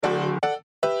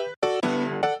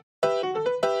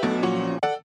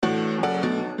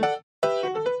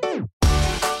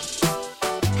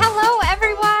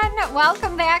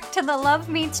Welcome back to the Love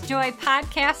Meets Joy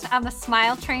podcast on the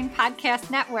Smile Train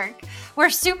Podcast Network. We're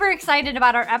super excited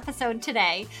about our episode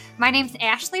today. My name's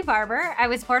Ashley Barber. I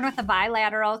was born with a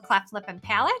bilateral cleft lip and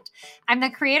palate. I'm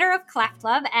the creator of Cleft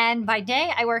Love, and by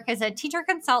day I work as a teacher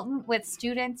consultant with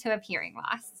students who have hearing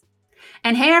loss.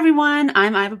 And hey everyone,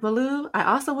 I'm Iva Baloo. I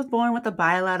also was born with a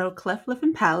bilateral cleft lip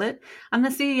and palate. I'm the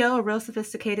CEO of Real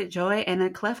Sophisticated Joy and a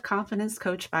cleft confidence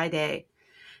coach by day.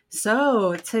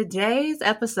 So today's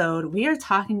episode, we are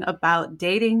talking about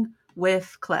dating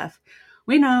with cleft.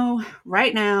 We know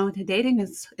right now dating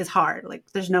is hard. Like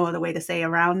there's no other way to say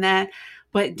around that.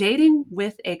 But dating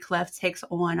with a cleft takes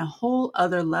on a whole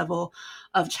other level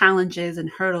of challenges and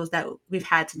hurdles that we've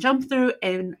had to jump through.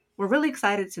 And we're really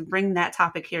excited to bring that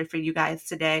topic here for you guys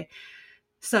today.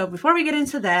 So before we get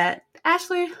into that,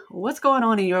 Ashley, what's going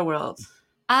on in your world?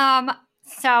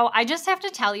 So I just have to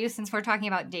tell you, since we're talking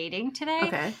about dating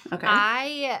today, Okay.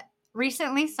 I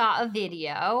recently saw a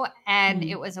video, and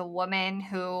it was a woman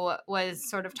who was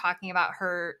sort of talking about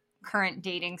her current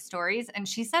dating stories. And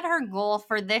she said her goal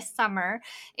for this summer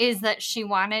is that she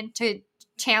wanted to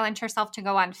challenge herself to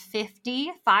go on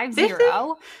 50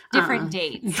 different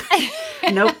dates.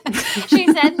 Nope. She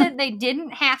said that they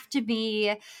didn't have to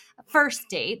be first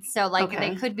dates. So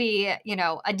they could be,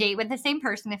 a date with the same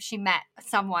person if she met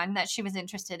someone that she was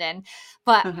interested in.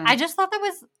 But I just thought that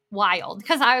was wild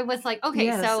because I was like, okay,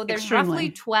 yes, so there's extremely. roughly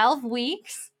 12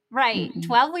 weeks, right?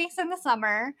 12 weeks in the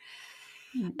summer.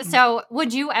 Mm-mm. So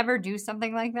would you ever do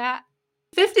something like that?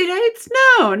 50 dates?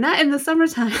 No, not in the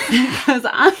summertime because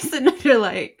I'm sitting up here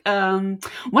like, when am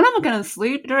I going to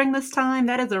sleep during this time?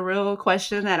 That is a real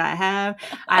question that I have.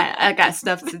 I got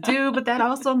stuff to do, but that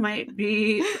also might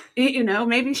be,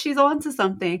 maybe she's on to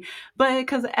something. But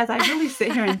because as I really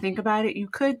sit here and think about it, you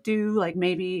could do like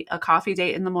maybe a coffee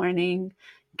date in the morning,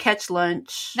 catch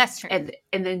lunch. That's true. And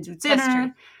then do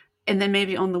dinner. And then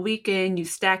maybe on the weekend, you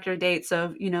stack your dates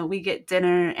of, we get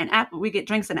dinner and we get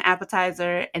drinks and an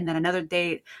appetizer. And then another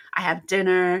date, I have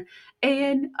dinner.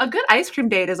 And a good ice cream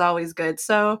date is always good.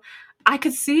 So I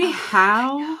could see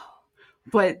how,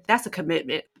 but that's a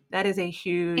commitment. That is a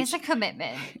huge... It's a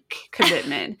commitment.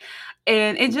 Commitment.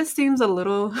 And it just seems a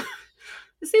little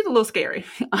scary.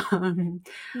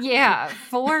 Yeah,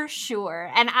 for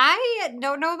sure. And I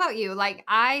don't know about you. Like,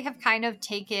 I have kind of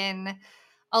taken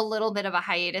a little bit of a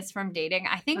hiatus from dating.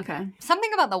 I think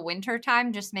something about the winter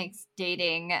time just makes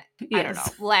dating,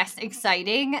 less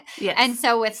exciting. Yes. And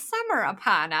so with summer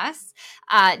upon us,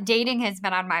 dating has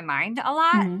been on my mind a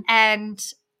lot. Mm-hmm. And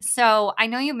so I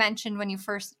know you mentioned when you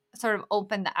first sort of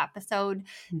opened the episode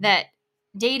that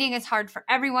dating is hard for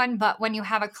everyone, but when you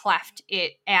have a cleft,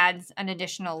 it adds an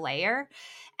additional layer.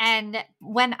 And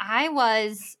when I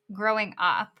was growing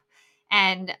up,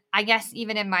 and I guess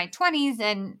even in my 20s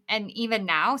and even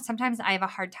now, sometimes I have a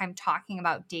hard time talking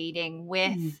about dating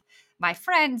with my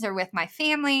friends or with my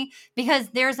family because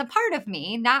there's a part of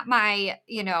me, not my,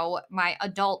 my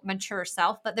adult mature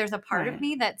self, but there's a part of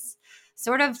me that's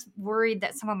sort of worried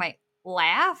that someone might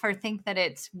laugh or think that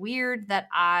it's weird that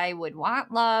I would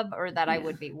want love or that I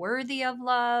would be worthy of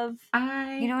love.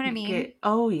 You know what I mean?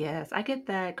 Oh, yes. I get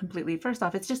that completely. First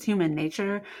off, it's just human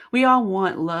nature. We all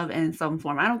want love in some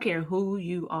form. I don't care who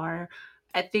you are.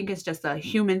 I think it's just a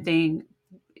human thing.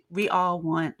 We all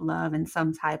want love and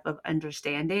some type of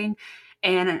understanding.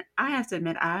 And I have to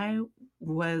admit, I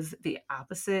was the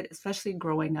opposite, especially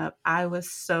growing up. I was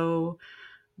so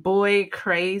boy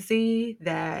crazy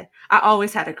that I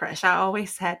always had a crush. I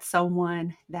always had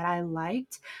someone that I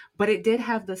liked, but it did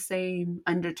have the same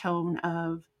undertone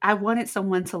of I wanted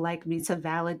someone to like me to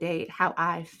validate how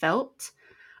I felt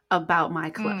about my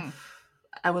cleft.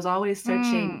 I was always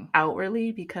searching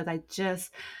outwardly because I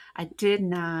did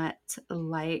not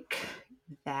like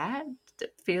that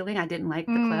feeling. I didn't like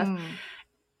the cleft.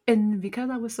 And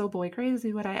because I was so boy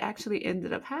crazy, what I actually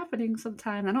ended up happening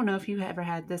sometime, I don't know if you ever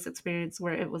had this experience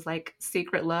where it was like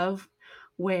secret love,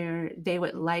 where they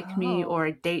would like me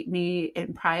or date me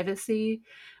in privacy,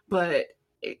 but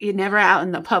you're never out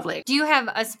in the public. Do you have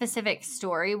a specific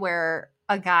story where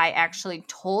a guy actually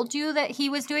told you that he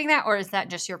was doing that, or is that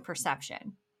just your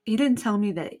perception? He didn't tell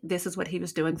me that this is what he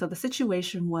was doing. So the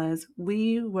situation was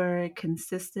we were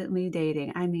consistently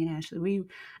dating. I mean, Ashley, we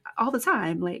all the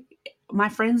time, like my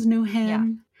friends knew him. Yeah.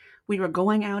 We were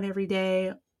going out every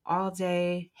day, all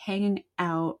day, hanging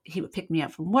out. He would pick me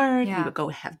up from work. We would go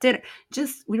have dinner.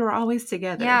 We were always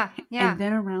together. Yeah. And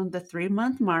then around the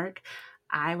 3-month mark,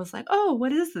 I was like, oh,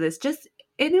 what is this?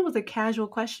 And it was a casual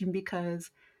question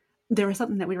because there was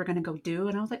something that we were going to go do.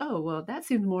 And I was like, oh, well, that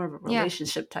seemed more of a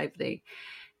relationship type thing.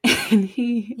 And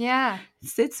he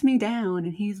sits me down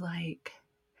and he's like,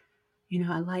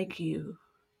 I like you,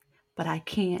 but I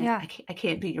can't, Yeah. I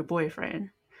can't be your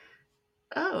boyfriend.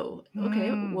 Oh, okay.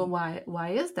 Well, Mm. why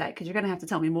is that? Because you're gonna have to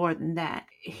tell me more than that.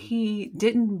 He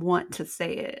didn't want to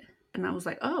say it, and I was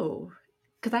like, oh,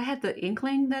 because I had the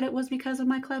inkling that it was because of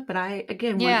my cleft, but I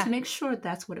again wanted to Yeah. make sure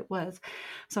that's what it was.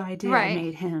 So I did. I Right.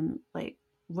 made him like,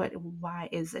 what? Why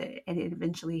is it? And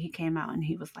eventually he came out and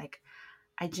he was like,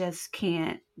 I just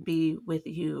can't be with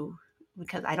you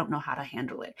because I don't know how to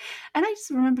handle it. And I just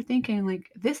remember thinking, like,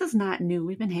 this is not new.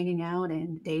 We've been hanging out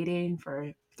and dating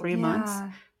for 3 months.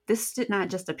 Yeah. This did not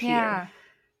just appear. Yeah.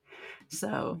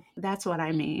 So that's what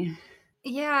I mean.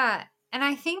 Yeah. And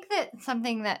I think that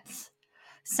something that's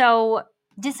so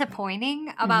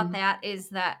disappointing about Hmm. that is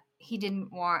that he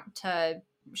didn't want to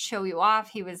show you off.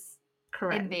 He was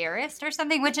Correct. embarrassed or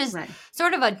something, which is Right.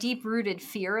 sort of a deep rooted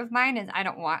fear of mine is I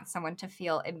don't want someone to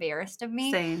feel embarrassed of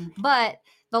me. Same. But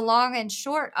the long and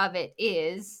short of it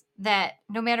is that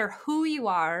no matter who you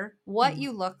are, what Mhm.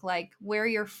 you look like, where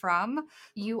you're from,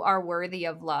 you are worthy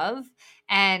of love.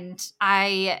 And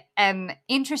I am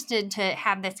interested to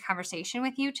have this conversation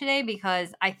with you today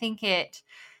because I think it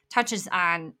touches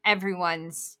on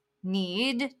everyone's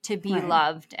need to be Right.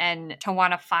 loved and to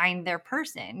want to find their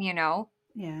person, you know?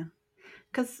 Yeah.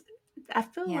 Because I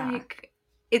feel Yeah. like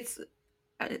it's,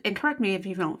 and correct me if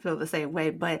you don't feel the same way,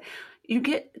 but you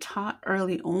get taught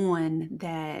early on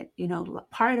that,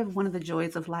 part of one of the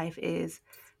joys of life is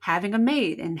having a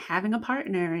mate and having a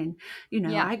partner. And,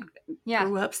 Yeah. I Yeah.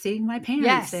 grew up seeing my parents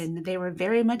Yes. and they were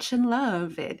very much in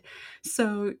love. And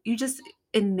so you just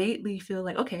innately feel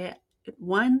like, okay,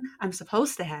 one, I'm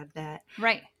supposed to have that.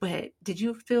 Right. But did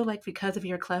you feel like because of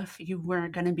your clef, you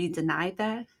weren't going to be denied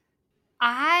that?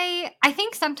 I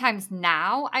think sometimes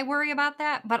now I worry about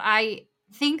that, but I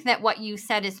think that what you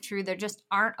said is true. There just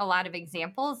aren't a lot of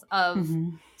examples of Hmm.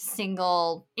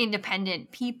 single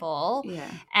independent people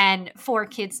Yeah. and for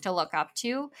kids to look up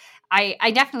to.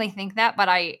 I definitely think that, but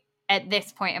I at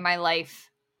this point in my life,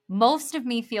 most of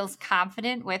me feels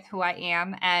confident with who I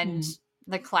am and Hmm.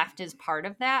 the cleft is part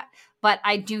of that. But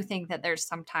I do think that there's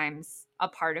sometimes a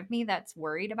part of me that's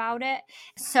worried about it.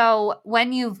 So,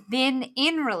 when you've been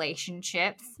in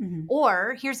relationships, Hmm.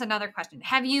 or here's another question.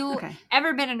 Have you Okay.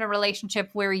 ever been in a relationship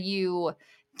where you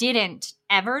didn't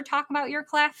ever talk about your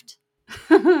cleft?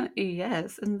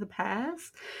 Yes, in the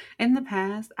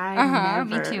past, I Uh-huh,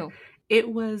 me never. too.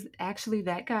 It was actually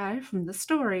that guy from the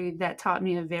story that taught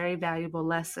me a very valuable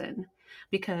lesson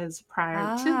because prior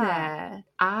to Ah, that,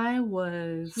 I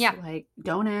was yeah, like,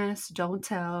 don't ask, don't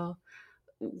tell.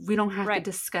 We don't have to right.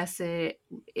 discuss it.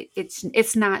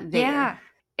 It's not there. Yeah,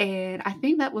 And I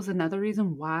think that was another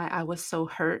reason why I was so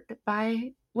hurt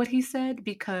by what he said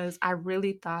because I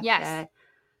really thought yes. that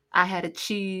I had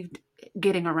achieved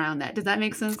getting around that. Does that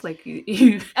make sense? Like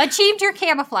you Achieved your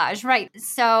camouflage, right.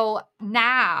 So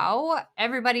now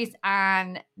everybody's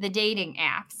on the dating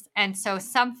apps. And so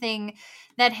something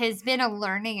that has been a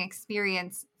learning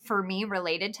experience for me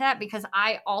related to that, because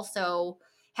I also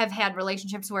have had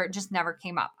relationships where it just never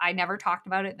came up. I never talked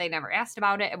about it. They never asked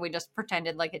about it. And we just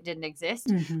pretended like it didn't exist,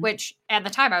 Mhm. which at the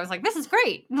time I was like, this is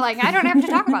great. Like, I don't have to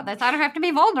talk about this. I don't have to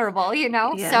be vulnerable, you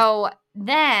know? Yes. So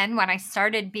then when I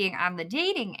started being on the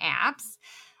dating apps,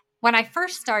 when I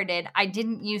first started, I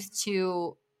didn't used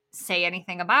to say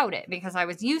anything about it because I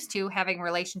was used to having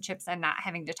relationships and not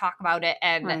having to talk about it.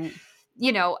 And, Right.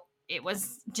 you know, it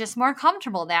was just more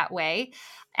comfortable that way.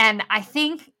 And I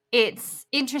think it's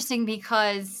interesting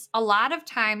because a lot of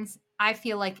times I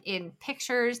feel like in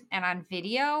pictures and on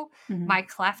video, Mhm. my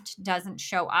cleft doesn't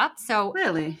show up. So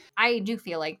Really? I do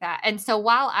feel like that. And so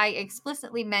while I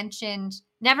explicitly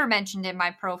never mentioned in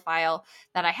my profile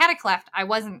that I had a cleft, I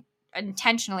wasn't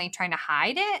intentionally trying to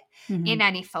hide it in Mhm.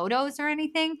 any photos or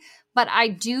anything. But I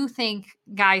do think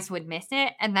guys would miss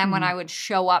it. And then when Mhm. I would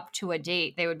show up to a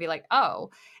date, they would be like,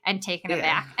 oh, and taken Yeah.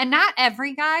 aback. And not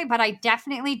every guy, but I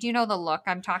definitely do know the look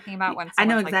I'm talking about when I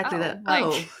know someone's like, exactly oh, that. like,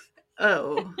 Oh.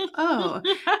 Oh. you Oh.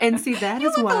 And see, that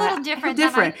is look a why little how different than I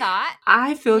different. thought.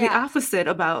 I feel the Yeah. opposite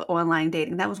about online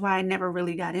dating. That was why I never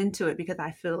really got into it because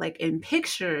I feel like in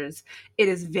pictures it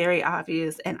is very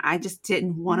obvious and I just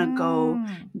didn't want to go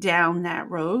Mm. down that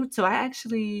road. So I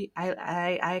actually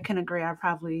I can agree I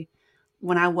probably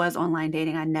when I was online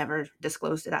dating I never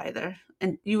disclosed it either.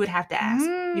 And you would have to ask.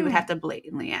 You would have Mm. to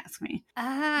blatantly ask me.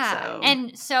 Ah, So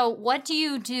and so what do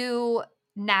you do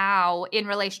now in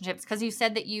relationships? Because you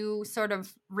said that you sort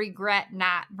of regret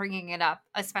not bringing it up,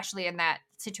 especially in that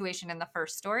situation in the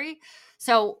first story.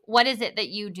 So, what is it that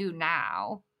you do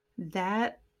now?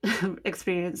 that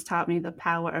experience taught me the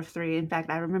power of three. In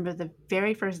fact, I remember the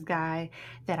very first guy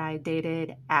that I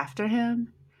dated after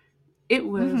him, it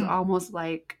was Hmm. almost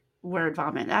like word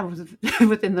vomit. I was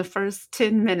within the first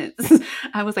 10 minutes.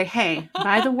 I was like, hey,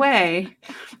 by the way,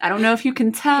 I don't know if you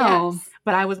can tell, Yes.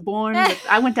 but I was born with,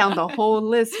 I went down the whole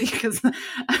list because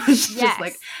I was just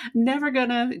like, Yes. never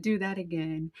gonna do that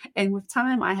again. And with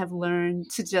time, I have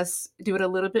learned to just do it a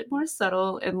little bit more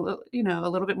subtle and, you know, a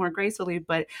little bit more gracefully,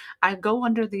 but I go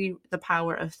under the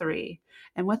power of three.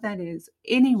 And what that is,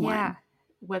 Yeah. anyone,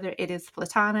 whether it is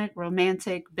platonic,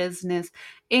 romantic, business,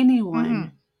 Mm-hmm.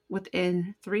 anyone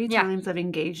within three Yeah. times of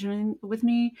engagement with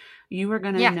me, you are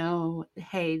going to Yeah. know,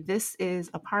 hey, this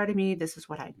is a part of me. This is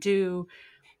what I do.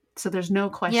 So there's no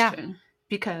Yeah. question,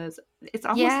 because it's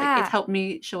almost like it's Yeah. helped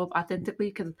me show up authentically,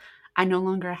 because I no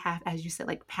longer have, as you said,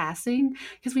 like passing.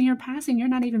 Because when you're passing, you're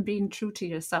not even being true to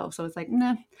yourself. So it's like,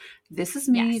 nah, this is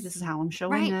me. This is Yes. how I'm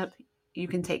showing Right. up. You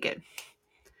can take it.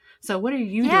 So what are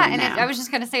you Yeah, doing and I now? was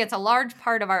just going to say it's a large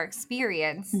part of our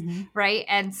experience, Mm-hmm. right?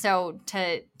 And so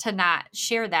to not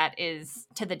share that is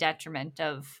to the detriment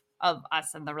of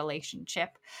us and the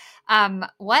relationship.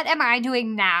 What am I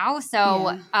doing now?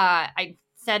 So Yeah. I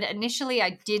said initially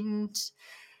I didn't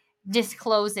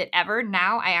disclose it ever.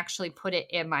 Now I actually put it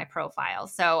in my profile.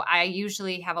 So I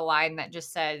usually have a line that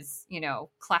just says, you know,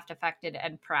 cleft affected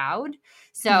and proud. Mm-hmm.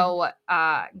 So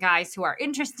guys who are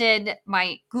interested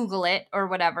might Google it or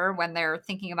whatever when they're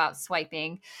thinking about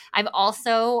swiping. I've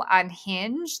also on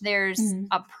Hinge, there's Mm-hmm.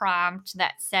 a prompt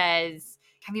that says,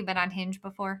 have you been on Hinge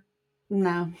before?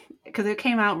 No, because it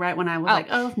came out right when I was Oh, like,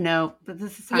 oh no, but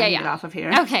this is yeah, time to yeah. get off of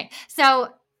here. Okay. So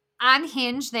on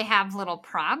Hinge, they have little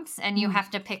prompts and you Mm, have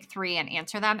to pick three and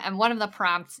answer them. And one of the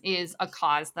prompts is a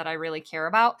cause that I really care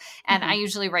about. And I okay.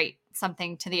 usually write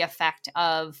something to the effect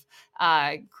of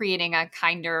creating a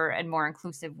kinder and more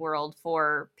inclusive world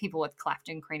for people with cleft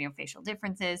and craniofacial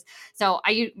differences. So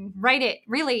write it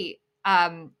really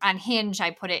on Hinge,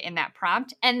 I put it in that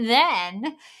prompt. And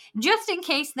then, just in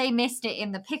case they missed it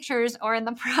in the pictures or in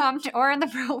the prompt or in the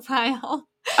profile,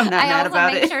 I'm not I mad also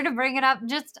about make it. sure to bring it up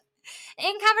just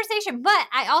in conversation. But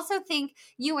I also think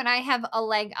you and I have a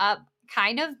leg up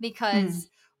kind of Mm, because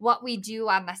what we do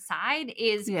on the side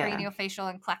is yeah, craniofacial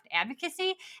and cleft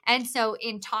advocacy. And so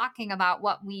in talking about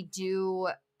what we do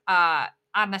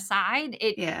on the side,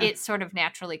 yeah. it sort of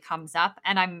naturally comes up.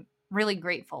 And I'm really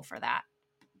grateful for that.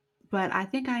 But I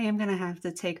think I am gonna have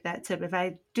to take that tip. If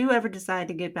I do ever decide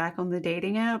to get back on the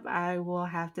dating app, I will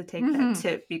have to take that Mm-hmm.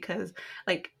 tip, because,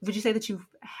 like, would you say that you've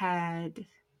had?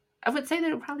 I would say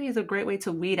that it probably is a great way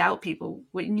to weed out people,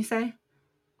 wouldn't you say?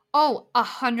 Oh,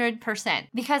 100%.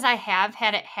 Because I have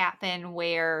had it happen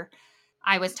where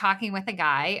I was talking with a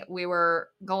guy. We were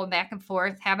going back and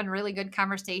forth, having really good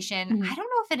conversation. Mm-hmm. I don't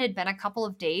know if it had been a couple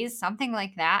of days, something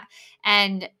like that.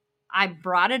 And I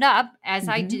brought it up as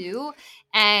I Mm-hmm. do.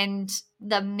 And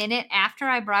the minute after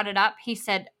I brought it up, he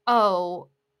said, oh,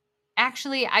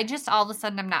 actually, I just all of a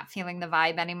sudden I'm not feeling the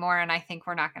vibe anymore. And I think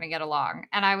we're not going to get along.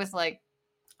 And I was like,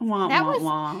 Womp that womp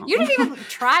was, you didn't womp. even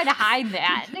try to hide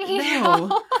that, No,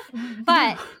 no.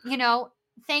 But,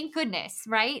 thank goodness,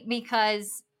 right?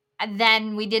 Because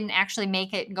then we didn't actually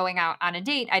make it going out on a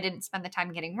date. I didn't spend the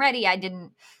time getting ready. I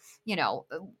didn't,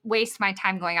 waste my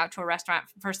time going out to a restaurant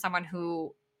for someone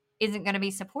who isn't going to be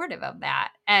supportive of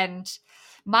that. And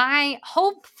my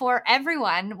hope for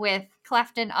everyone with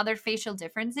cleft and other facial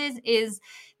differences is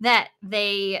that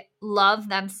they love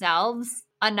themselves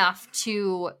enough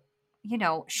to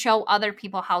show other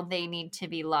people how they need to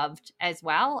be loved as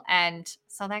well. And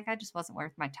so that guy just wasn't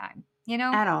worth my time.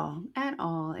 At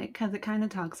all. Because it kind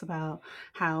of talks about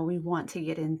how we want to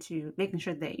get into making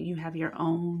sure that you have your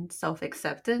own self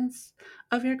acceptance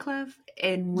of your clef.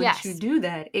 And once you Yes. do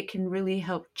that, it can really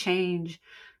help change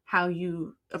how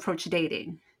you approach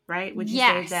dating, right? Would you say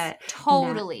Yes. that now,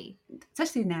 Totally.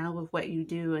 especially now with what you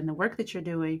do and the work that you're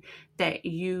doing, that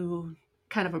you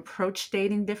kind of approach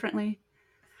dating differently,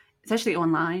 especially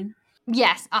online?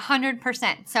 Yes,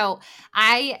 100%. So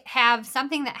I have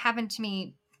something that happened to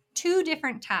me two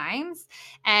different times,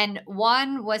 and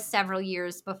one was several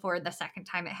years before the second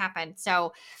time it happened.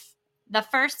 So the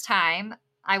first time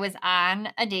I was on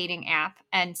a dating app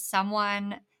and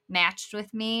someone matched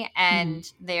with me, Mm.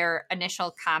 and their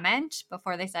initial comment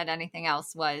before they said anything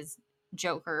else was,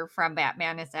 Joker from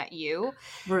Batman, is that you?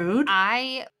 Rude.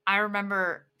 I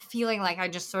remember feeling like I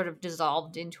just sort of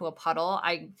dissolved into a puddle.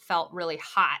 I felt really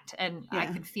hot and I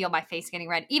Yeah. could feel my face getting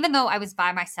red. Even though I was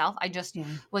by myself, I just Yeah.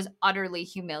 was utterly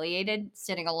humiliated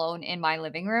sitting alone in my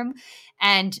living room.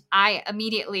 And I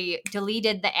immediately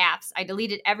deleted the apps. I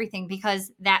deleted everything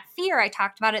because that fear I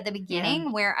talked about at the Yeah.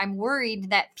 beginning, where I'm worried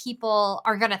that people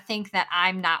are going to think that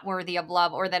I'm not worthy of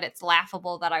love or that it's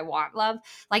laughable that I want love,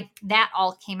 like that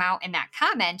all came out in that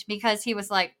comment because he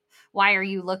was like, why are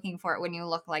you looking for it when you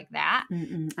look like that?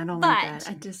 I don't like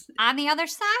that. But on the other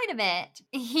side of it,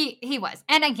 he was.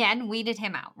 And again, weeded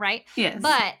him out, right? Yes.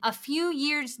 But a few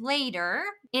years later,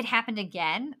 it happened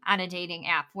again on a dating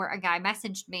app where a guy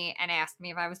messaged me and asked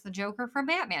me if I was the Joker from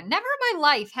Batman. Never in my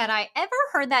life had I ever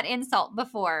heard that insult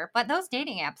before. But those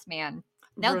dating apps, man,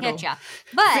 they'll Brutal. get you.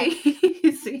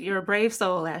 But see, you're a brave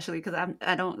soul, Ashley, because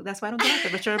I don't, that's why I don't get out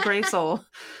there, but you're a brave soul.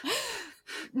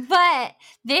 But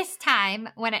this time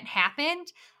when it happened,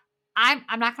 I'm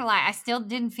not gonna lie, I still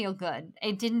didn't feel good.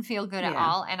 It didn't feel good at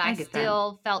all. And I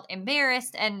still felt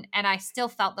embarrassed and I still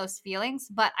felt those feelings,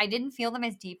 but I didn't feel them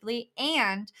as deeply.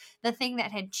 And the thing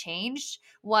that had changed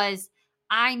was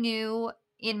I knew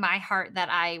in my heart that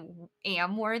I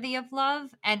am worthy of love.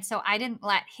 And so I didn't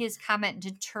let his comment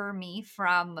deter me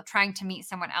from trying to meet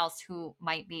someone else who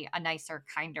might be a nicer,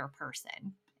 kinder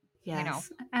person. Yes. You know?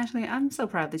 Ashley, I'm so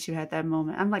proud that you had that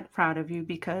moment. I'm like proud of you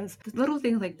because the little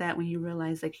things like that, when you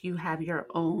realize like you have your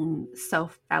own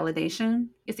self-validation,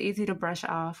 it's easy to brush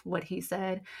off what he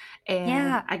said.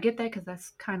 And I get that because that's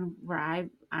kind of where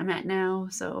I'm at now.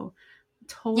 So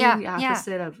totally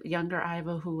opposite of younger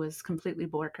Iva, who was completely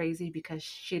bored crazy because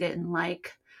she didn't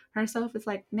like herself. It's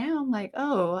like now I'm like,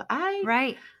 oh, I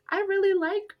really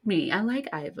like me. I like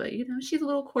Iva. You know, she's a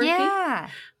little quirky. Yeah.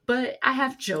 But I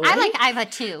have joy. I like Iva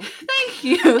too. Thank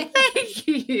you. Thank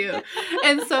you.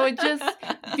 And so it just,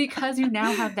 because you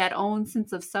now have that own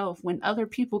sense of self when other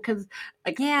people, because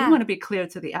like we want to be clear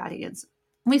to the audience.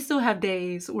 We still have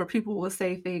days where people will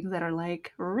say things that are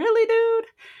like, really,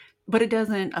 dude? But it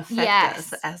doesn't affect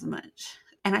us as much.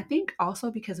 And I think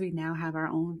also because we now have our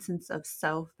own sense of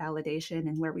self-validation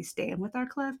and where we stand with our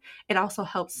cleft, it also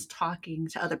helps talking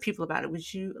to other people about it.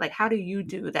 Would you, like, how do you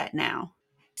do that now?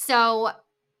 So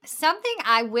something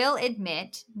I will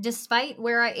admit, despite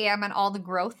where I am and all the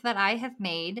growth that I have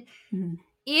made,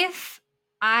 if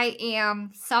I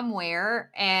am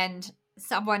somewhere and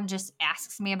someone just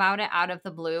asks me about it out of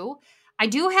the blue, I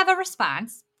do have a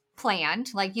response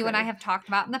planned, like you and I have talked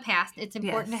about in the past. It's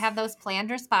important to have those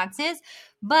planned responses,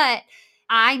 but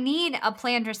I need a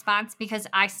planned response because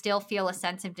I still feel a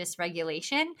sense of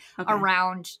dysregulation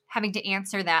around having to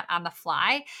answer that on the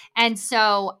fly. And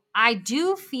so I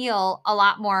do feel a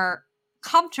lot more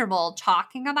comfortable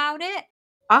talking about it.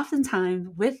 Oftentimes,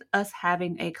 with us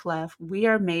having a cleft, we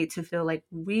are made to feel like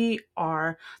we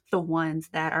are the ones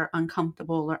that are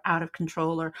uncomfortable or out of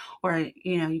control, or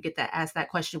you know, you get to ask that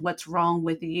question, "What's wrong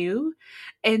with you?"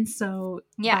 And so,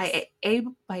 by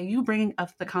you bringing up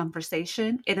the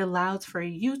conversation, it allows for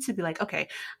you to be like, "Okay,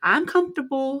 I'm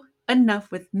comfortable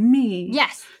enough with me,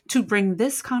 to bring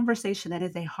this conversation that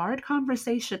is a hard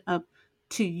conversation up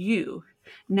to you.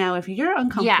 Now, if you're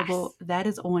uncomfortable, that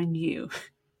is on you."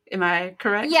 Am I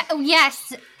correct? Yeah.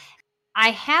 Yes.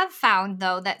 I have found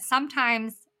though that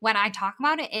sometimes when I talk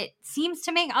about it, it seems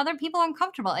to make other people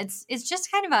uncomfortable. It's just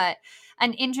kind of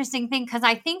an interesting thing because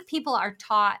I think people are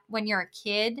taught when you're a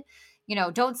kid, you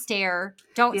know, don't stare,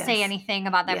 don't say anything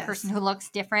about that person who looks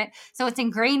different. So it's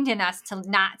ingrained in us to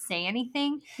not say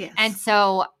anything. And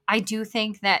so I do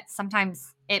think that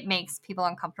sometimes it makes people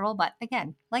uncomfortable. But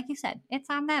again, like you said, it's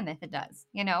on them if it does,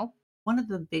 you know? One of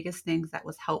the biggest things that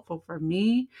was helpful for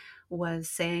me was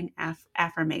saying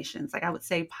affirmations. Like I would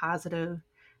say positive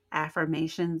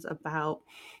affirmations about,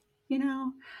 you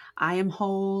know, I am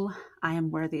whole, I am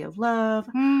worthy of love,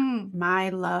 my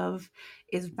love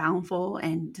is bountiful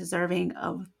and deserving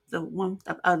of the warmth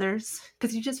of others.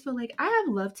 Because you just feel like I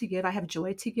have love to give, I have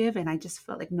joy to give, and I just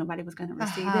felt like nobody was going to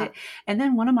receive it. And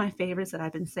then one of my favorites that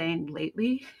I've been saying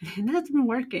lately, and that's been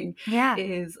working,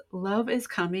 is love is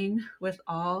coming with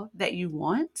all that you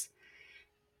want.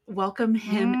 Welcome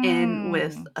him in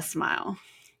with a smile.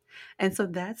 And so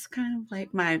that's kind of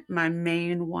like my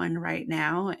main one right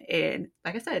now. And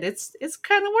like I said, it's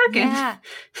kind of working. Yeah.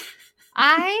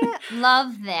 I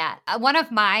love that. One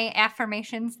of my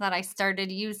affirmations that I started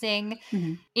using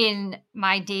in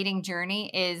my dating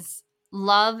journey is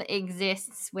love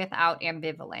exists without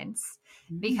ambivalence.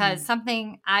 Because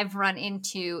something I've run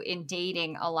into in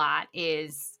dating a lot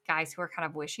is guys who are kind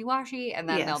of wishy-washy and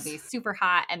then they'll be super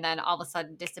hot and then all of a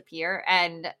sudden disappear.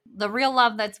 And the real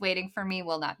love that's waiting for me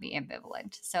will not be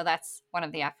ambivalent. So that's one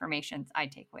of the affirmations I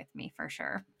take with me for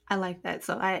sure. I like that.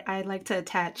 So I like to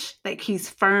attach like he's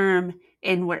firm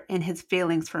in his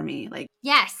feelings for me. Like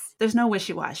there's no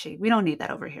wishy-washy. We don't need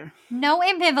that over here. No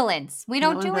ambivalence. We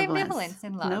don't do ambivalence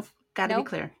in love. Nope. Gotta be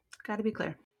clear. Gotta be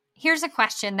clear. Here's a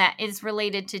question that is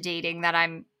related to dating that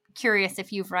I'm curious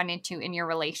if you've run into in your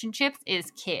relationships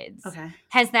is kids. Okay.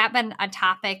 Has that been a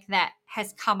topic that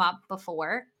has come up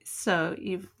before? So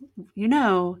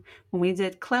when we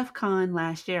did ClefCon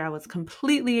last year, I was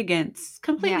completely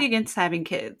against having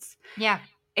kids. Yeah.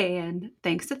 And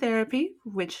thanks to therapy,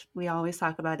 which we always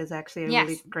talk about is actually a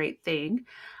really Yes. great thing,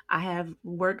 I have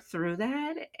worked through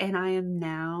that, and I am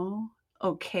now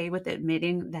okay with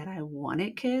admitting that I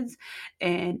wanted kids.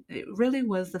 And it really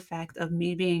was the fact of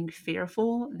me being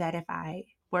fearful that if I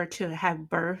were to have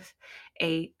birth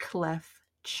a cleft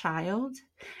child,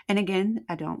 and again,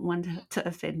 I don't want to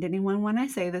offend anyone when I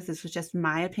say this, this was just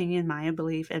my opinion, my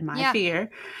belief, and my Yeah. fear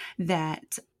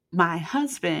that my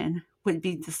husband would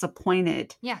be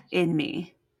disappointed Yeah. in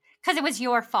me Because it was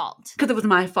your fault. because it was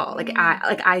my fault.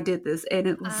 I did this, and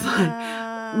it was like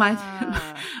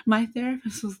my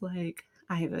therapist was like,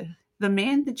 Iva, the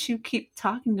man that you keep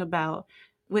talking about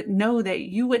would know that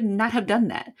you would not have done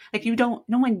that. Like no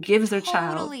one gives their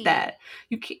child Totally. that.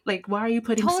 Like, why are you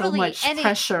putting so Totally. much And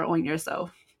pressure on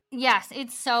yourself? yes,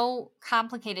 it's so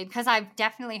complicated because I've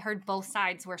definitely heard both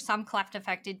sides where some cleft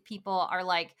affected people are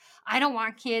like, I don't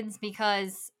want kids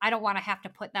because I don't want to have to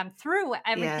put them through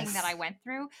everything that I Yes. went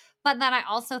through. But then I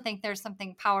also think there's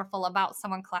something powerful about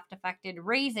someone cleft affected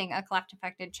raising a cleft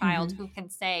affected child who can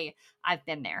say, I've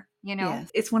been there, you know?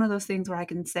 Yes. It's one of those things where I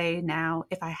can say now,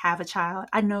 if I have a child,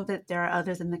 I know that there are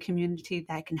others in the community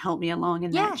that can help me along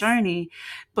in that Yes. journey.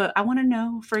 But I want to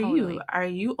know for you, Totally. are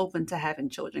you open to having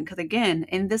children? Because again,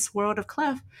 in this world of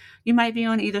cleft, you might be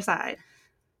on either side.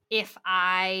 If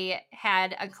I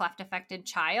had a cleft affected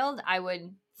child, I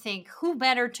would think who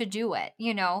better to do it,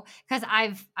 you know, because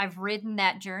I've ridden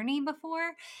that journey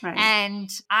before. Right. And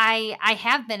I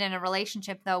have been in a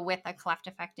relationship though with a cleft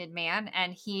affected man,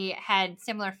 and he had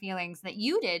similar feelings that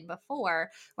you did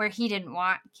before, where he didn't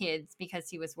want kids because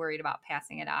he was worried about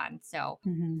passing it on. So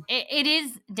it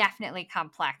is definitely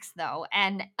complex though.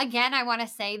 And again, I want to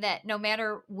say that no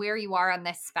matter where you are on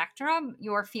this spectrum,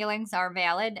 your feelings are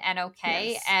valid and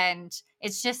okay. Yes. And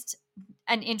it's just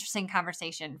an interesting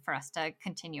conversation for us to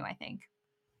continue, I think.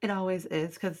 It always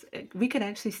is, because we could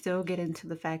actually still get into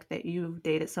the fact that you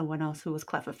dated someone else who was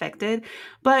cleft affected.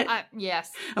 But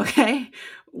Yes. okay,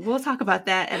 we'll talk about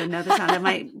that at another time. That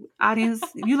might, audience,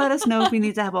 you let us know if we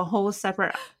need to have a whole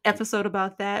separate episode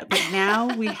about that. But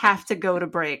now we have to go to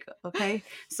break. Okay,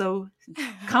 so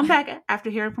come back after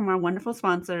hearing from our wonderful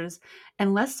sponsors,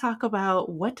 and let's talk about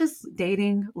what does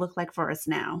dating look like for us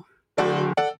now.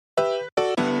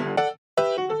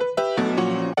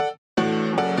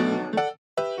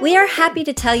 We are happy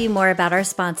to tell you more about our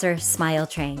sponsor, Smile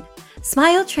Train.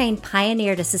 Smile Train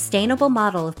pioneered a sustainable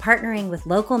model of partnering with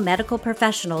local medical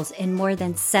professionals in more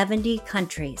than 70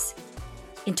 countries.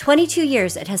 In 22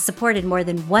 years, it has supported more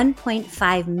than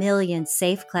 1.5 million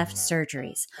safe cleft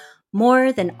surgeries,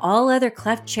 more than all other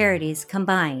cleft charities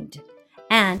combined.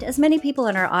 And as many people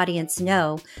in our audience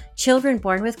know, children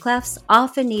born with clefts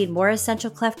often need more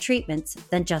essential cleft treatments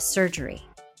than just surgery.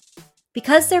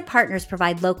 Because their partners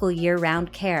provide local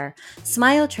year-round care,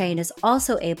 Smile Train is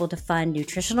also able to fund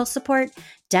nutritional support,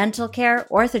 dental care,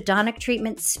 orthodontic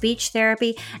treatment, speech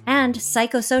therapy, and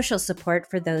psychosocial support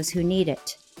for those who need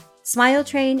it. Smile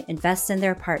Train invests in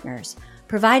their partners,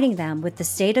 providing them with the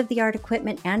state-of-the-art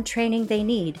equipment and training they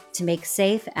need to make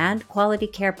safe and quality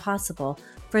care possible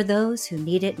for those who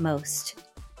need it most.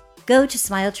 Go to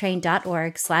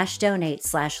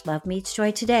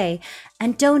smiletrain.org/donate/lovemeetsjoy today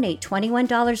and donate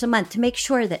 $21 a month to make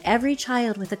sure that every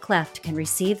child with a cleft can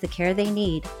receive the care they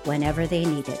need whenever they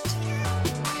need it.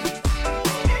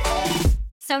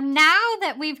 So now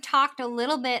that we've talked a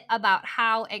little bit about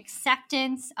how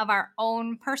acceptance of our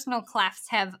own personal clefts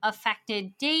have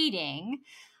affected dating,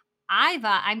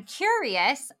 Iva, I'm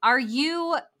curious, are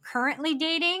you currently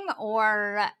dating,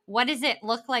 or what does it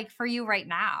look like for you right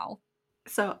now?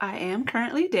 So I am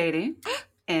currently dating,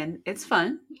 and it's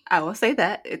fun. I will say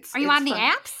that Are you on the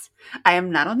apps? I am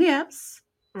not on the apps.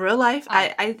 Real life,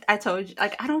 I told you,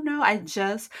 like, I don't know.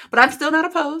 But I'm still not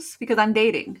opposed because I'm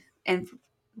dating. And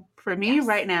for me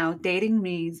right now, dating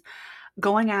means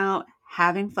going out,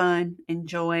 having fun,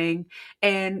 enjoying.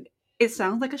 And it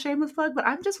sounds like a shameless plug, but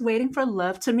I'm just waiting for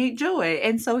love to meet joy.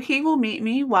 And so he will meet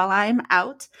me while I'm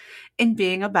out and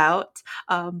being about.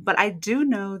 But I do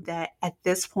know that at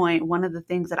this point, one of the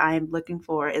things that I am looking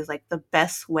for is like the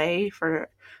best way for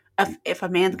if a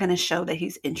man's going to show that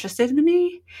he's interested in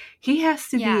me, he has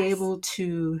to be able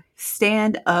to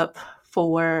stand up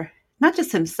for not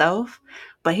just himself,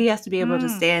 but he has to be able to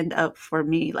stand up for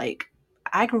me. Like,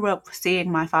 I grew up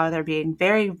seeing my father being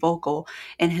very vocal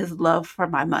in his love for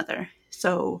my mother.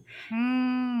 So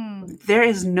there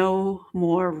is no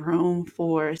more room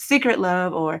for secret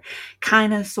love or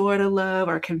kind of sort of love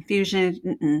or confusion.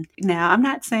 Mm-mm. Now, I'm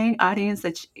not saying, audience,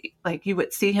 that like you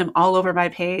would see him all over my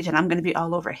page and I'm going to be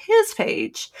all over his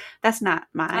page. That's not On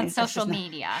my, that's social just not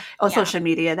media. on Yeah. social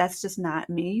media. That's just not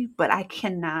me. But I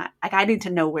cannot, like, I need to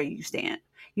know where you stand.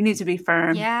 You need to be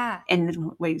firm Yeah. in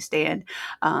where you stand.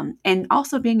 And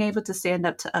also being able to stand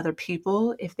up to other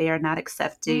people if they are not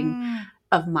accepting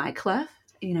of my cleft.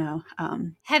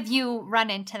 Have you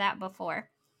run into that before?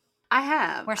 I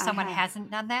have. Where someone hasn't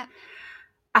done that?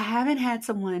 I haven't had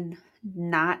someone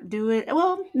not do it.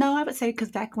 Well, no, I would say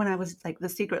because back when I was like the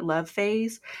secret love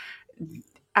phase,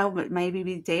 I would maybe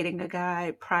be dating a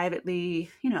guy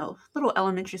privately, little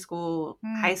elementary school,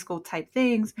 high school type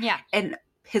things. Yeah. And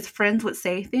his friends would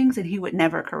say things and he would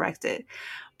never correct it.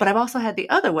 But I've also had the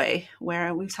other way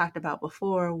where we've talked about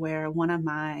before, where one of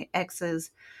my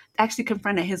exes actually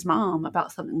confronted his mom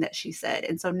about something that she said.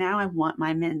 And so now I want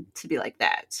my men to be like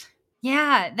that.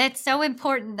 Yeah, that's so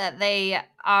important that they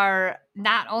are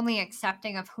not only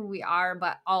accepting of who we are,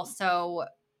 but also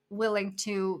willing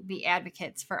to be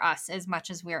advocates for us as much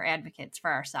as we're advocates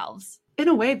for ourselves. In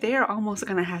a way, they're almost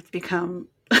going to have to become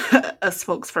a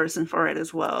spokesperson for it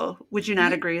as well. Would you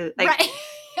not agree? Right.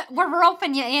 We're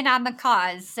roping you in on the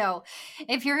cause. So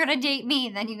if you're going to date me,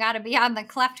 then you got to be on the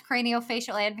cleft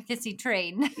craniofacial advocacy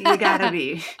train. You gotta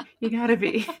be. You gotta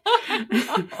be.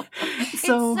 It's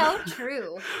so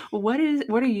true. What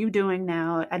are you doing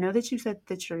now? I know that you said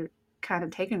that you're kind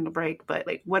of taking a break, but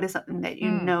like, what is something that you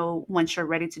know once you're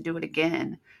ready to do it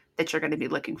again that you're going to be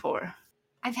looking for?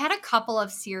 I've had a couple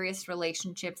of serious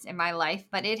relationships in my life,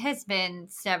 but it has been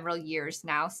several years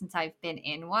now since I've been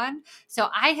in one. So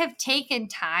I have taken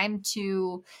time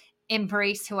to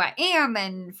embrace who I am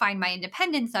and find my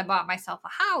independence. I bought myself a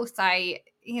house. I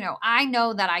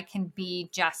know that I can be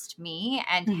just me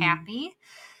and happy.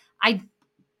 I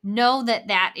know that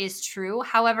that is true.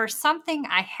 However, something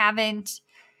I haven't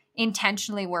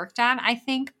intentionally worked on, I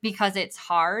think, because it's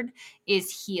hard,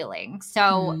 is healing.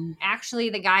 So actually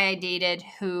the guy I dated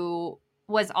who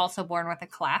was also born with a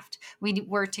cleft, we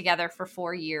were together for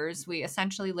 4 years. We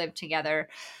essentially lived together.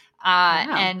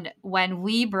 Wow. And when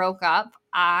we broke up,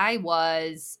 I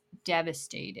was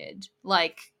devastated,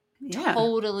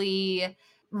 totally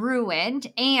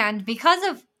ruined. And because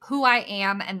of who I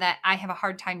am and that I have a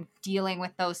hard time dealing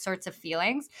with those sorts of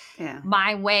feelings,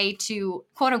 my way to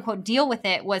quote unquote deal with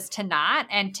it was to not,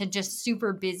 and to just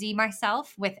super busy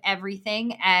myself with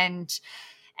everything and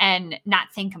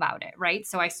not think about it. Right.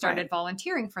 So I started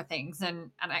volunteering for things and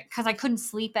because I couldn't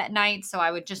sleep at night. So I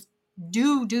would just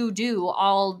do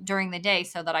all during the day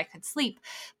so that I could sleep.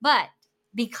 But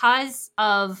because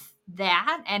of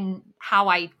that and how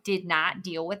I did not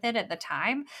deal with it at the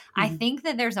time, I think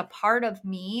that there's a part of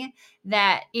me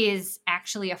that is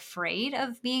actually afraid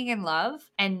of being in love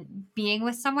and being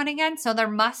with someone again. So there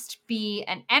must be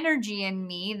an energy in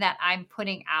me that I'm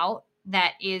putting out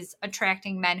that is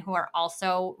attracting men who are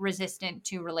also resistant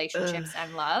to relationships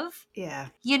and love. Yeah.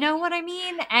 You know what I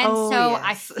mean? And yes.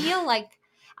 I feel like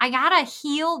I gotta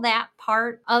heal that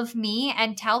part of me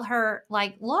and tell her,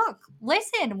 like, look,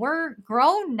 listen, we're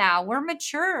grown now. We're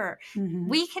mature.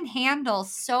 We can handle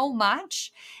so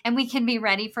much and we can be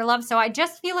ready for love. So I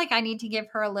just feel like I need to give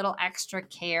her a little extra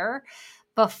care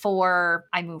before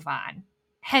I move on.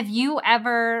 Have you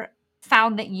ever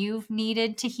found that you've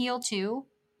needed to heal too?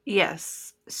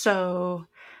 Yes. So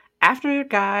after a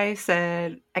guy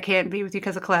said, I can't be with you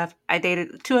because of cleft, I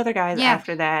dated 2 other guys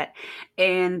after that.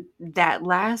 And that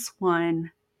last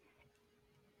one,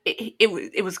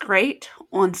 it was great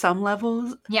on some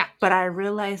levels. Yeah. But I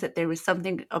realized that there was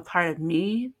a part of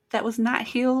me that was not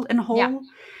healed and whole. Yeah.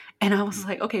 And I was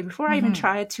like, okay, before I even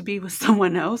tried to be with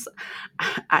someone else,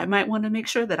 I might want to make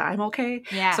sure that I'm okay.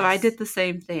 Yes. So I did the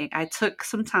same thing. I took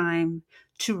some time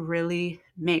to really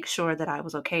make sure that I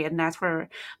was okay. And that's where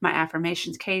my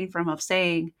affirmations came from, of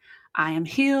saying, I am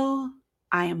healed,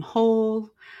 I am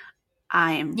whole,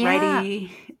 I am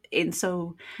ready. And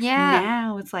so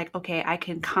now it's like, okay, I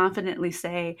can confidently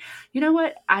say, you know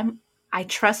what? I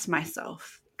trust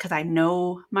myself because I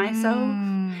know myself.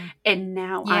 And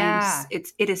now it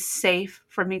is safe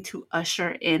for me to usher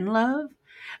in love,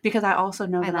 because I also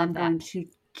know that I'm going to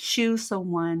choose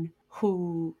someone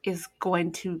who is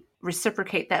going to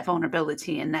reciprocate that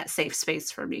vulnerability in that safe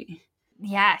space for me.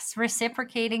 Yes,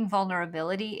 reciprocating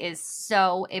vulnerability is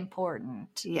so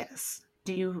important. Yes.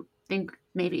 Do you think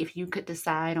maybe if you could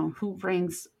decide on who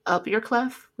brings up your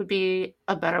cleft would be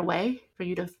a better way for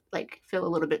you to feel a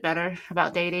little bit better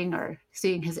about dating or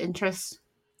seeing his interests?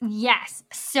 Yes.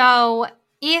 So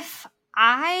if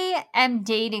I am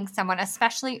dating someone,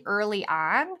 especially early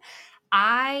on,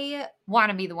 I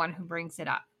want to be the one who brings it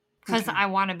up because Okay. I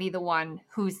want to be the one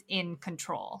who's in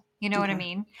control. You know what I Okay.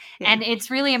 mean? Yeah. And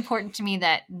it's really important to me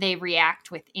that they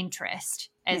react with interest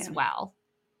as Yeah. well.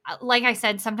 Like I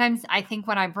said, sometimes I think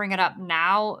when I bring it up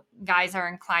now, guys are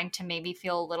inclined to maybe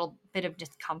feel a little bit of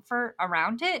discomfort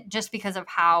around it just because of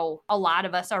how a lot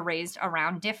of us are raised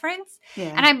around difference.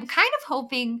 Yeah. And I'm kind of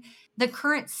hoping the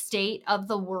current state of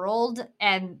the world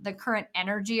and the current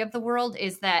energy of the world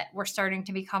is that we're starting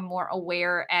to become more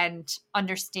aware and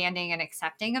understanding and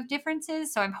accepting of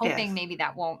differences. So I'm hoping Yes. maybe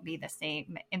that won't be the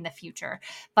same in the future.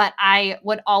 But I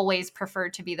would always prefer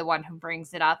to be the one who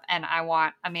brings it up, and I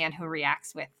want a man who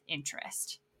reacts with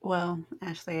interest. Well,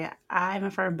 Ashley, I'm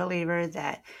a firm believer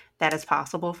that that is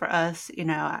possible for us. You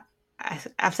know,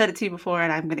 I've said it to you before,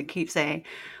 and I'm going to keep saying,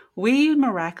 we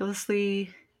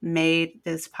miraculously made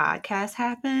this podcast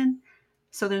happen.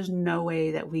 So there's no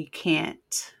way that we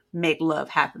can't make love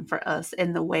happen for us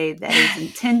in the way that is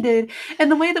intended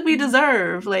and the way that we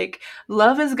deserve. Like,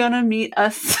 love is going to meet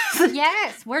us.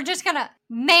 Yes, we're just going to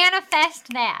manifest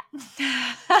that.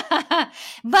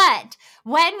 But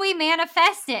when we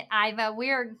manifest it, Iva,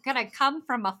 we're going to come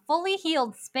from a fully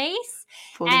healed space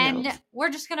Fully and healed. we're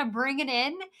just going to bring it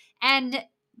in. And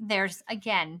there's,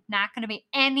 again, not going to be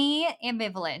any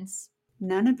ambivalence.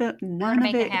 None of it. We're None going to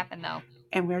of make it it. happen, though.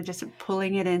 And we're just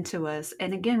pulling it into us.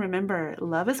 And again, remember,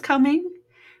 love is coming.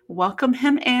 Welcome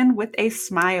him in with a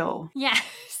smile.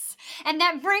 Yes. And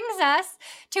that brings us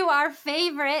to our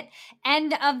favorite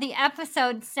end of the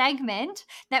episode segment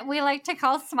that we like to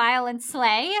call Smile and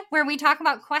Slay, where we talk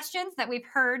about questions that we've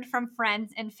heard from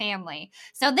friends and family.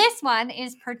 So this one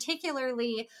is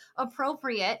particularly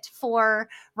appropriate for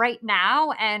right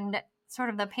now and sort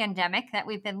of the pandemic that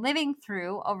we've been living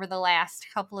through over the last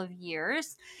couple of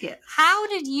years. Yes. How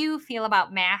did you feel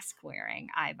about mask wearing,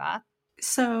 Iva?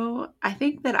 So I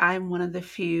think that I'm one of the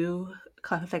few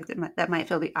cleft that might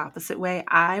feel the opposite way.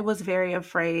 I was very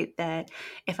afraid that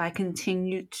if I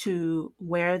continued to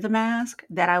wear the mask,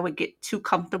 that I would get too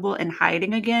comfortable in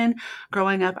hiding again.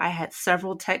 Growing up, I had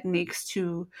several techniques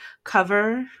to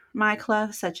cover my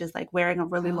cleft, such as like wearing a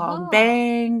really long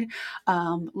bang,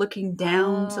 looking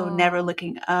down, so never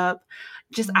looking up.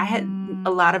 Just I had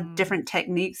a lot of different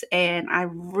techniques, and I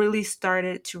really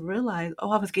started to realize,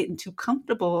 oh, I was getting too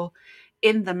comfortable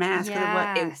in the mask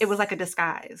because it was like a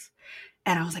disguise.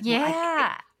 And I was like,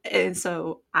 yeah. and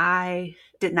so I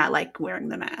did not like wearing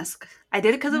the mask. I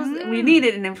did it because we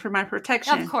needed it and for my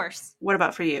protection. Of course. What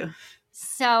about for you?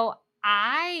 So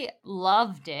I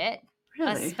loved it.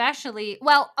 Really? Especially,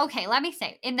 well, okay, let me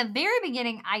say, in the very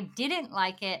beginning, I didn't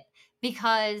like it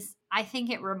because I think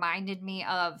it reminded me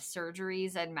of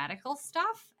surgeries and medical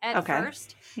stuff at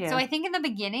first. Yeah. So I think in the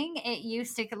beginning, it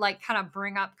used to like kind of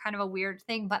bring up kind of a weird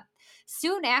thing. But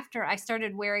soon after I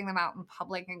started wearing them out in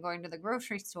public and going to the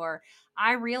grocery store,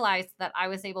 I realized that I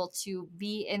was able to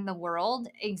be in the world,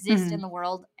 exist in the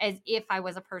world as if I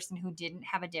was a person who didn't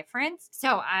have a difference.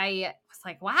 So I was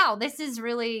like, wow, this is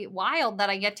really wild that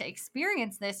I get to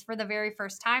experience this for the very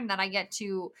first time, that I get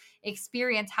to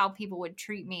experience how people would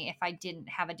treat me if I didn't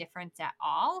have a difference at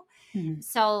all.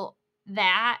 So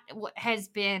that has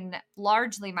been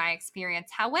largely my experience.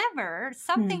 However,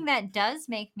 something that does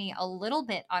make me a little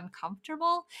bit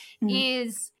uncomfortable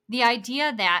is the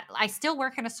idea that I still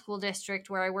work in a school district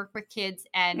where I work with kids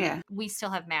and we still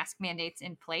have mask mandates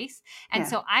in place. And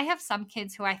so I have some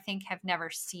kids who I think have never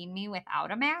seen me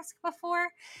without a mask before.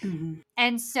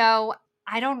 And so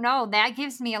I don't know. That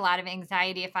gives me a lot of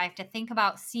anxiety if I have to think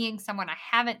about seeing someone I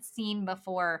haven't seen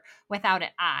before without it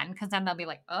on, because then they'll be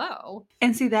like, oh.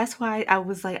 And see, that's why I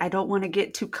was like, I don't want to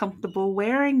get too comfortable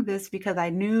wearing this because I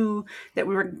knew that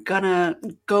we were going to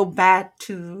go back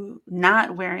to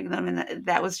not wearing them. And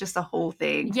that was just a whole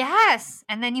thing. Yes.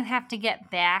 And then you have to get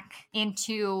back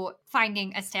into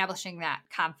establishing that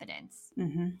confidence.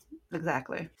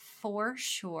 Exactly. For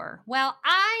sure. Well,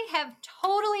 I have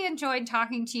totally enjoyed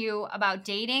talking to you about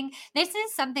dating. This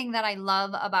is something that I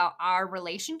love about our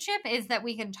relationship, is that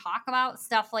we can talk about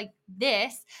stuff like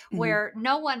this where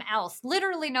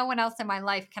literally no one else in my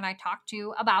life can I talk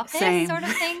to about this sort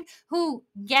of thing who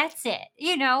gets it,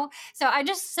 you know? So I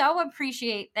just so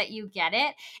appreciate that you get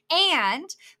it. And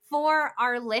for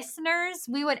our listeners,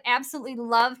 we would absolutely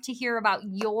love to hear about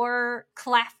your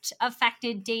cleft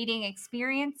affected dating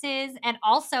experiences and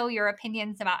also your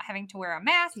opinions about having to wear a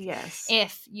mask. Yes.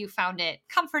 If you found it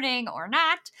comforting or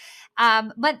not.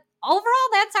 But overall,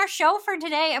 that's our show for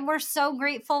today. And we're so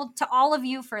grateful to all of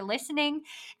you for listening.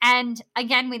 And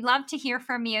again, we'd love to hear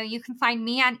from you. You can find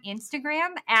me on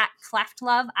Instagram at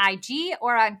cleftloveig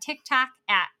or on TikTok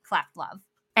at cleftlove.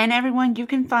 And everyone, you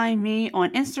can find me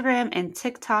on Instagram and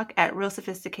TikTok at Real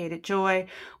Sophisticated Joy.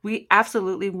 We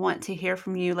absolutely want to hear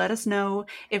from you. Let us know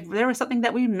if there was something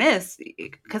that we missed,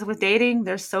 because with dating,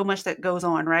 there's so much that goes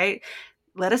on, right?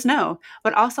 Let us know.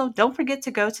 But also, don't forget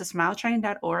to go to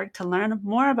smiletrain.org to learn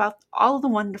more about all of the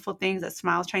wonderful things that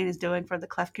Smile Train is doing for the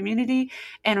cleft community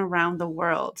and around the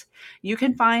world. You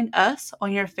can find us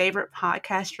on your favorite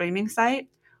podcast streaming site.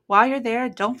 While you're there,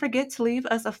 don't forget to leave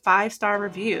us a 5-star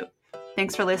review.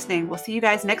 Thanks for listening. We'll see you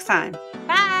guys next time.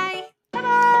 Bye.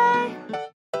 Bye-bye.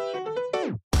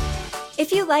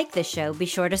 If you like this show, be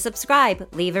sure to subscribe,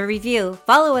 leave a review,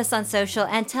 follow us on social,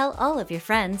 and tell all of your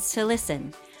friends to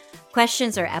listen.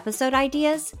 Questions or episode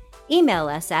ideas? Email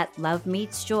us at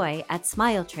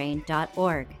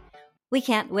lovemeetsjoy@smiletrain.org. We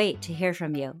can't wait to hear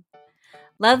from you.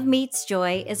 Love Meets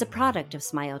Joy is a product of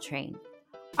Smile Train.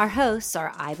 Our hosts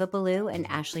are Iva Ballou and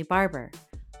Ashley Barber.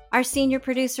 Our senior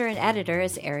producer and editor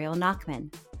is Ariel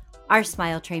Nachman. Our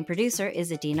Smile Train producer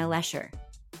is Adina Lesher.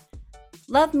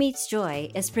 Love Meets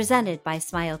Joy is presented by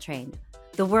Smile Train,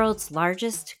 the world's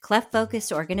largest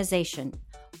cleft-focused organization.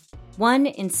 1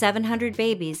 in 700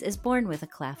 babies is born with a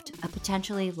cleft, a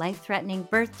potentially life-threatening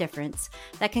birth difference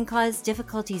that can cause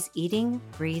difficulties eating,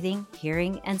 breathing,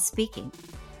 hearing, and speaking.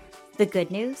 The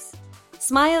good news?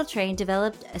 Smile Train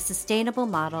developed a sustainable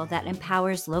model that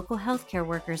empowers local healthcare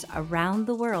workers around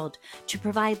the world to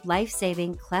provide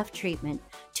life-saving cleft treatment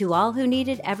to all who need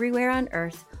it everywhere on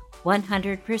Earth,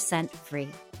 100% free.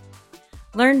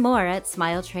 Learn more at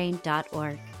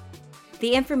smiletrain.org.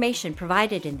 The information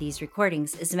provided in these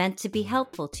recordings is meant to be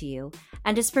helpful to you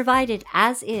and is provided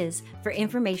as is for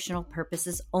informational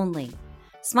purposes only.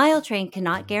 Smile Train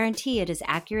cannot guarantee it is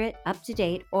accurate,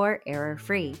 up-to-date, or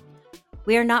error-free.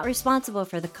 We are not responsible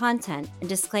for the content and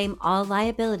disclaim all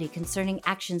liability concerning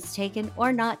actions taken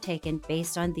or not taken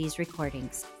based on these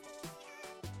recordings.